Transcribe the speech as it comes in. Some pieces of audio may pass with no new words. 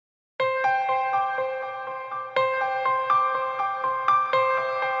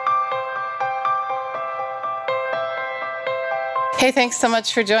Hey, thanks so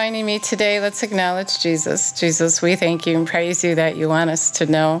much for joining me today. Let's acknowledge Jesus. Jesus, we thank you and praise you that you want us to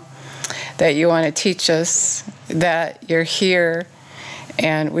know, that you want to teach us, that you're here,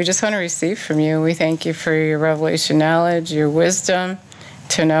 and we just want to receive from you. We thank you for your revelation knowledge, your wisdom,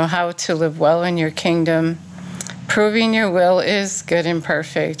 to know how to live well in your kingdom. Proving your will is good and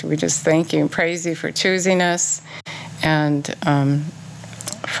perfect. We just thank you and praise you for choosing us and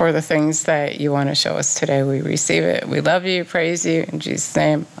for the things that you want to show us today. We receive it. We love you, praise you. In Jesus'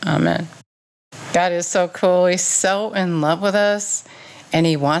 name, amen. God is so cool. He's so in love with us, and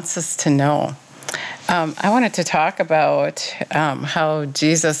he wants us to know. I wanted to talk about how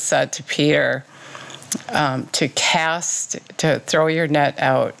Jesus said to Peter to throw your net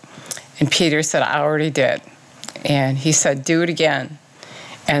out. And Peter said, I already did. And he said, do it again.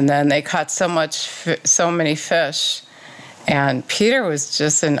 And then they caught so many fish. And Peter was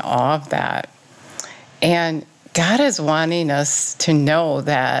just in awe of that. And God is wanting us to know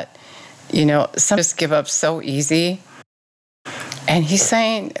that, some just give up so easy. And he's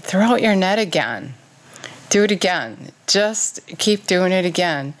saying, throw out your net again. Do it again. Just keep doing it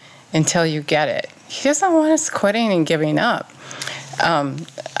again until you get it. He doesn't want us quitting and giving up.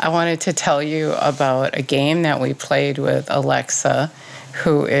 I wanted to tell you about a game that we played with Alexa,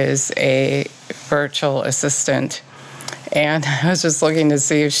 who is a virtual assistant. And I was just looking to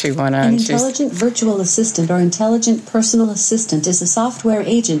see if she went on. An intelligent virtual assistant or intelligent personal assistant is a software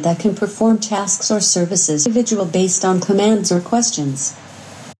agent that can perform tasks or services individual based on commands or questions.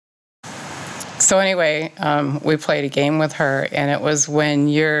 So anyway, we played a game with her, and it was when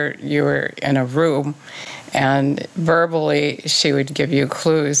you were in a room, and verbally she would give you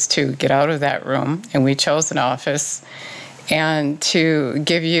clues to get out of that room, and we chose an office. And to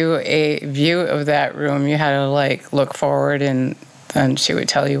give you a view of that room, you had to look forward, and then she would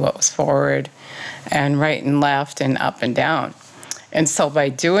tell you what was forward and right and left and up and down. And so by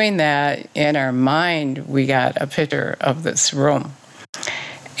doing that in our mind, we got a picture of this room.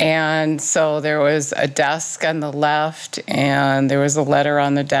 And so there was a desk on the left, and there was a letter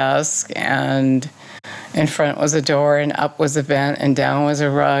on the desk, and in front was a door, and up was a vent, and down was a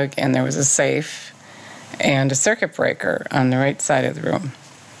rug, and there was a safe and a circuit breaker on the right side of the room.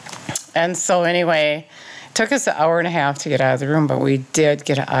 And so anyway, it took us an hour and a half to get out of the room, but we did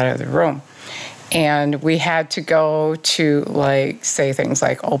get out of the room. And we had to go to say things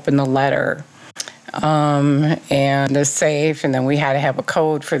like open the letter and the safe, and then we had to have a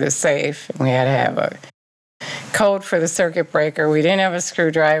code for the safe, and we had to have a code for the circuit breaker. We didn't have a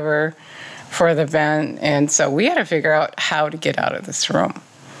screwdriver for the vent, and so we had to figure out how to get out of this room.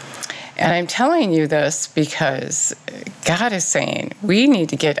 And I'm telling you this because God is saying we need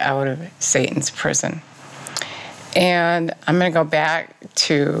to get out of Satan's prison. And I'm going to go back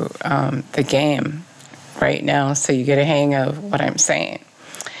to the game right now so you get a hang of what I'm saying.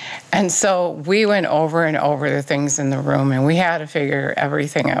 And so we went over and over the things in the room, and we had to figure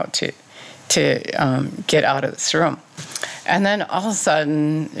everything out to get out of this room. And then all of a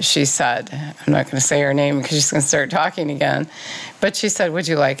sudden, she said, I'm not going to say her name because she's going to start talking again, but she said, would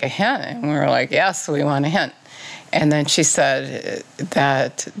you like a hint? And we were like, yes, we want a hint. And then she said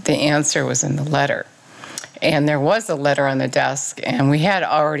that the answer was in the letter. And there was a letter on the desk, and we had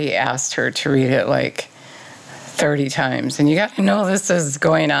already asked her to read it 30 times. And you got to know this is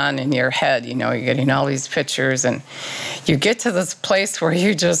going on in your head. You're getting all these pictures, and you get to this place where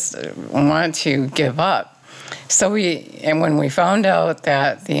you just want to give up. So when we found out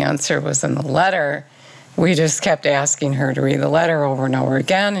that the answer was in the letter, we just kept asking her to read the letter over and over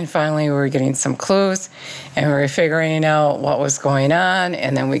again, and finally we were getting some clues, and we were figuring out what was going on,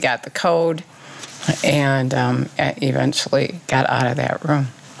 and then we got the code, and eventually got out of that room.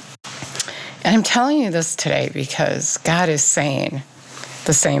 And I'm telling you this today because God is saying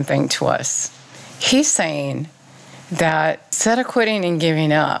the same thing to us. He's saying that instead of quitting and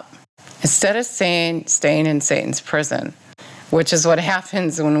giving up, instead of staying in Satan's prison, which is what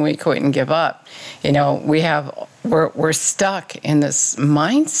happens when we quit and give up, we're stuck in this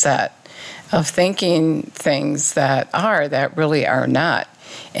mindset of thinking things that really are not,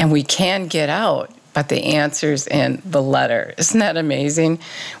 and we can get out. But the answer's in the letter. Isn't that amazing?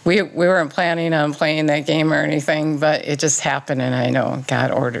 We weren't planning on playing that game or anything, but it just happened, and I know God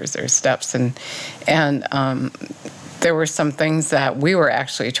orders their steps, and there were some things that we were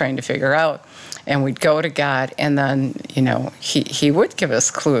actually trying to figure out, and we'd go to God, and then, he would give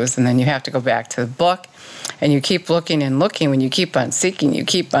us clues, and then you have to go back to the book, and you keep looking and looking. When you keep on seeking, you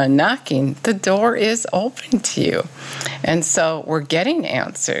keep on knocking, the door is open to you. And so we're getting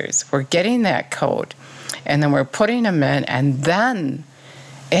answers, we're getting that code, and then we're putting them in, and then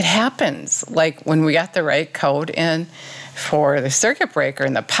it happens. Like when we got the right code in for the circuit breaker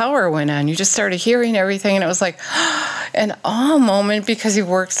and the power went on, you just started hearing everything, and it was like an awe moment because you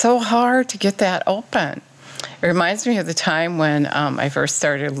worked so hard to get that open. It reminds me of the time when I first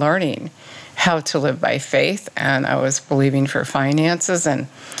started learning how to live by faith, and I was believing for finances, and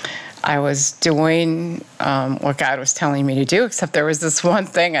I was doing what God was telling me to do, except there was this one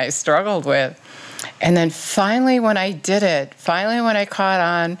thing I struggled with. And then finally, when I did it, when I caught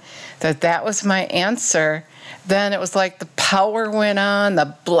on that that was my answer, then it was like the power went on,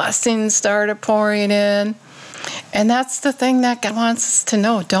 the blessings started pouring in. And that's the thing that God wants us to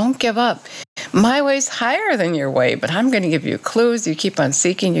know. Don't give up. My way's higher than your way, but I'm going to give you clues. You keep on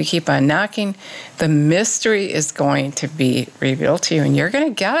seeking, you keep on knocking. The mystery is going to be revealed to you, and you're going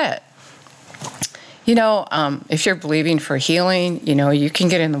to get it. You know, if you're believing for healing, you know, you can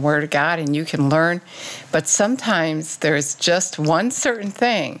get in the Word of God and you can learn. But sometimes there's just one certain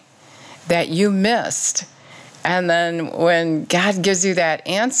thing that you missed. And then when God gives you that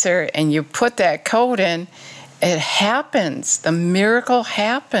answer and you put that code in, it happens. The miracle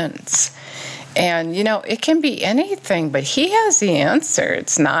happens. And, you know, it can be anything, but He has the answer.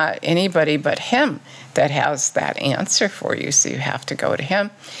 It's not anybody but Him that has that answer for you. So you have to go to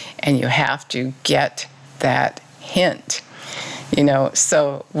Him and you have to get that hint. You know,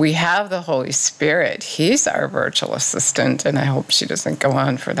 so we have the Holy Spirit. He's our virtual assistant, and I hope she doesn't go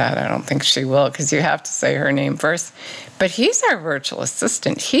on for that. I don't think she will, because you have to say her name first. But He's our virtual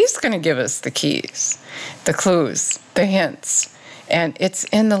assistant. He's going to give us the keys, the clues, the hints. And it's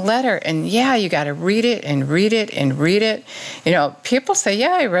in the letter. And yeah, you got to read it and read it and read it. You know, people say,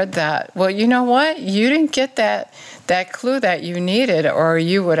 yeah, I read that. Well, you know what? You didn't get that clue that you needed, or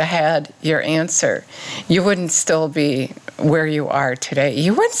you would have had your answer. You wouldn't still be where you are today.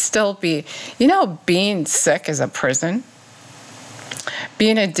 You would still be, you know, being sick is a prison.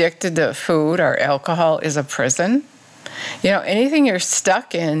 Being addicted to food or alcohol is a prison. You know, anything you're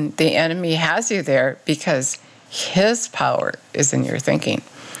stuck in, the enemy has you there because his power is in your thinking.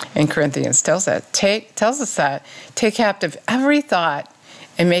 And Corinthians tells us that take captive every thought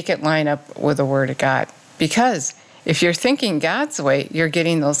and make it line up with the Word of God. Because if you're thinking God's way, you're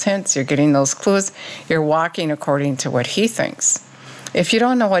getting those hints, you're getting those clues, you're walking according to what He thinks. If you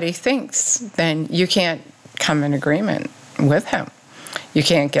don't know what He thinks, then you can't come in agreement with Him. You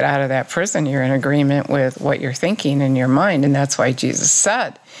can't get out of that prison. You're in agreement with what you're thinking in your mind. And that's why Jesus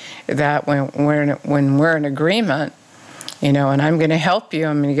said that when we're in agreement, you know, and I'm going to help you,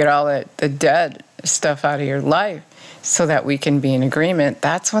 I'm going to get all the dead stuff out of your life so that we can be in agreement.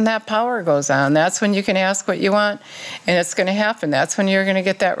 That's when that power goes on. That's when you can ask what you want, and it's going to happen. That's when you're going to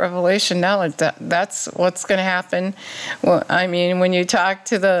get that revelation knowledge. That's what's going to happen. Well, I mean, when you talk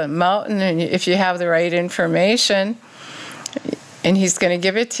to the mountain, and if you have the right information, and He's going to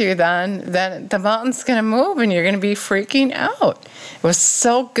give it to you, then the mountain's going to move and you're going to be freaking out. It was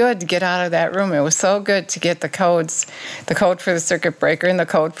so good to get out of that room. It was so good to get the code for the circuit breaker and the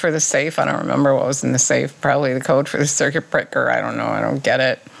code for the safe. I don't remember what was in the safe. Probably the code for the circuit breaker. I don't know. I don't get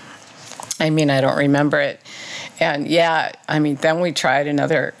it. I mean, I don't remember it. And yeah, I mean, then we tried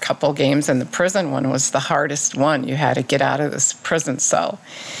another couple games, and the prison one was the hardest one. You had to get out of this prison cell.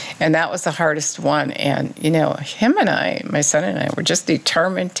 And that was the hardest one. And, you know, him and I, my son and I, were just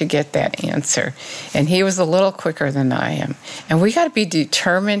determined to get that answer. And he was a little quicker than I am. And we got to be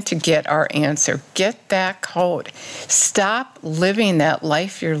determined to get our answer. Get that code. Stop living that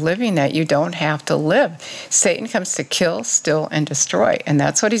life you're living that you don't have to live. Satan comes to kill, steal, and destroy. And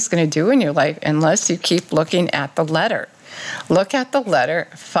that's what he's going to do in your life unless you keep looking at the letter. Look at the letter,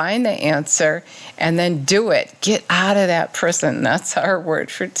 find the answer, and then do it. Get out of that prison. That's our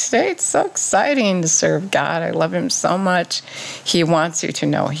word for today. It's so exciting to serve God. I love Him so much. He wants you to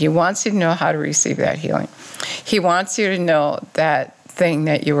know. He wants you to know how to receive that healing. He wants you to know that thing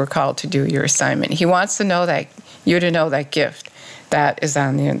that you were called to do, your assignment. He wants to know that gift that is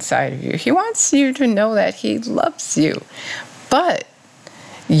on the inside of you. He wants you to know that He loves you. But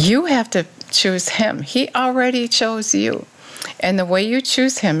you have to choose Him. He already chose you. And the way you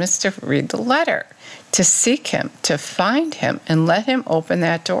choose Him is to read the letter, to seek Him, to find Him, and let Him open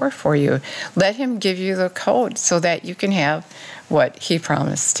that door for you. Let Him give you the code so that you can have what He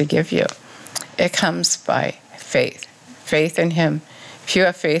promised to give you. It comes by faith. Faith in Him. If you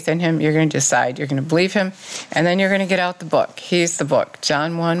have faith in Him, you're going to decide, you're going to believe Him, and then you're going to get out the book. He's the book.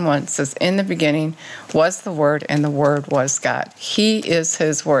 John 1:1 says, in the beginning was the Word, and the Word was God. He is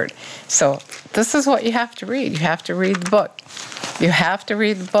His Word. So this is what you have to read. You have to read the book. You have to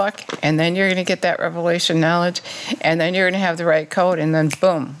read the book, and then you're going to get that revelation knowledge, and then you're going to have the right code, and then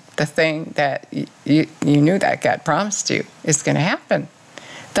boom, the thing that you knew that God promised you is going to happen.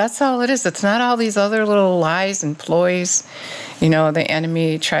 That's all it is. It's not all these other little lies and ploys, the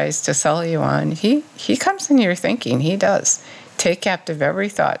enemy tries to sell you on. He comes in your thinking. He does. Take captive every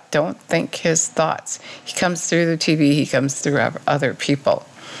thought. Don't think his thoughts. He comes through the TV. He comes through other people.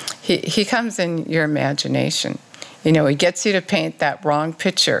 He comes in your imagination. He gets you to paint that wrong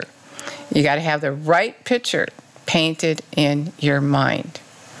picture. You got to have the right picture painted in your mind.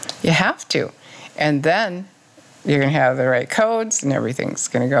 You have to. And then you're going to have the right codes and everything's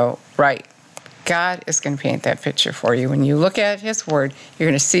going to go right. God is going to paint that picture for you. When you look at his word, you're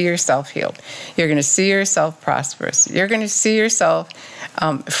going to see yourself healed. You're going to see yourself prosperous. You're going to see yourself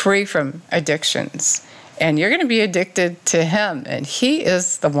free from addictions. And you're going to be addicted to him. And he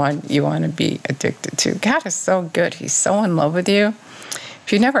is the one you want to be addicted to. God is so good. He's so in love with you.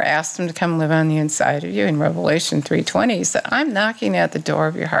 If you never asked him to come live on the inside of you, in Revelation 3:20, he said, I'm knocking at the door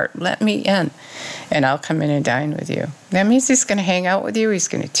of your heart. Let me in, and I'll come in and dine with you. That means he's going to hang out with you. He's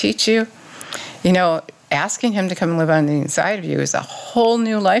going to teach you. Asking him to come live on the inside of you is a whole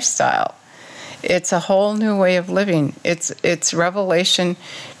new lifestyle. It's a whole new way of living. It's revelation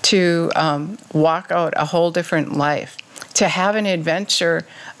to walk out a whole different life, to have an adventure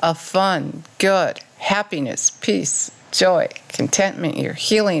of fun, good, happiness, peace, joy, contentment, your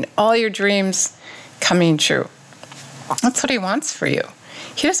healing, all your dreams coming true. That's what he wants for you.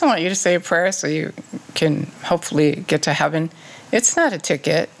 He doesn't want you to say a prayer so you can hopefully get to heaven. It's not a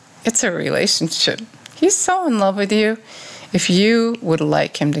ticket. It's a relationship. He's so in love with you. If you would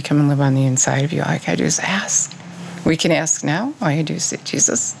like him to come and live on the inside of you, all you gotta do is ask. We can ask now. All you do is say,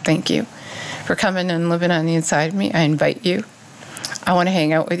 Jesus, thank you for coming and living on the inside of me. I invite you. I want to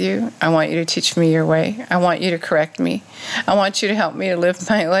hang out with you. I want you to teach me your way. I want you to correct me. I want you to help me to live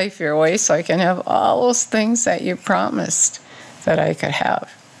my life your way so I can have all those things that you promised that I could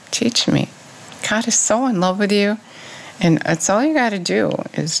have. Teach me. God is so in love with you. And that's all you got to do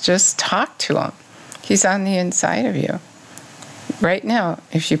is just talk to him. He's on the inside of you. Right now,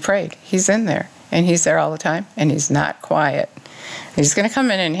 if you prayed, he's in there. And he's there all the time. And he's not quiet. He's going to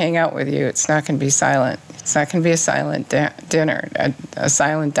come in and hang out with you. It's not going to be silent. It's not going to be a silent dinner, a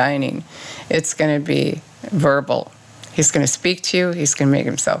silent dining. It's going to be verbal. He's going to speak to you. He's going to make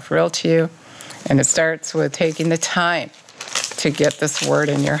himself real to you. And it starts with taking the time to get this word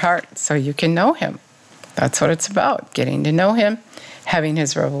in your heart so you can know him. That's what it's about, getting to know him, having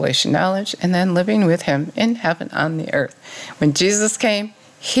his revelation knowledge, and then living with him in heaven on the earth. When Jesus came,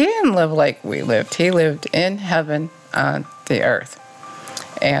 he didn't live like we lived. He lived in heaven on the earth.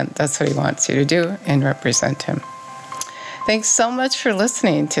 And that's what he wants you to do and represent him. Thanks so much for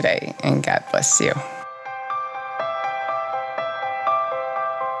listening today, and God bless you.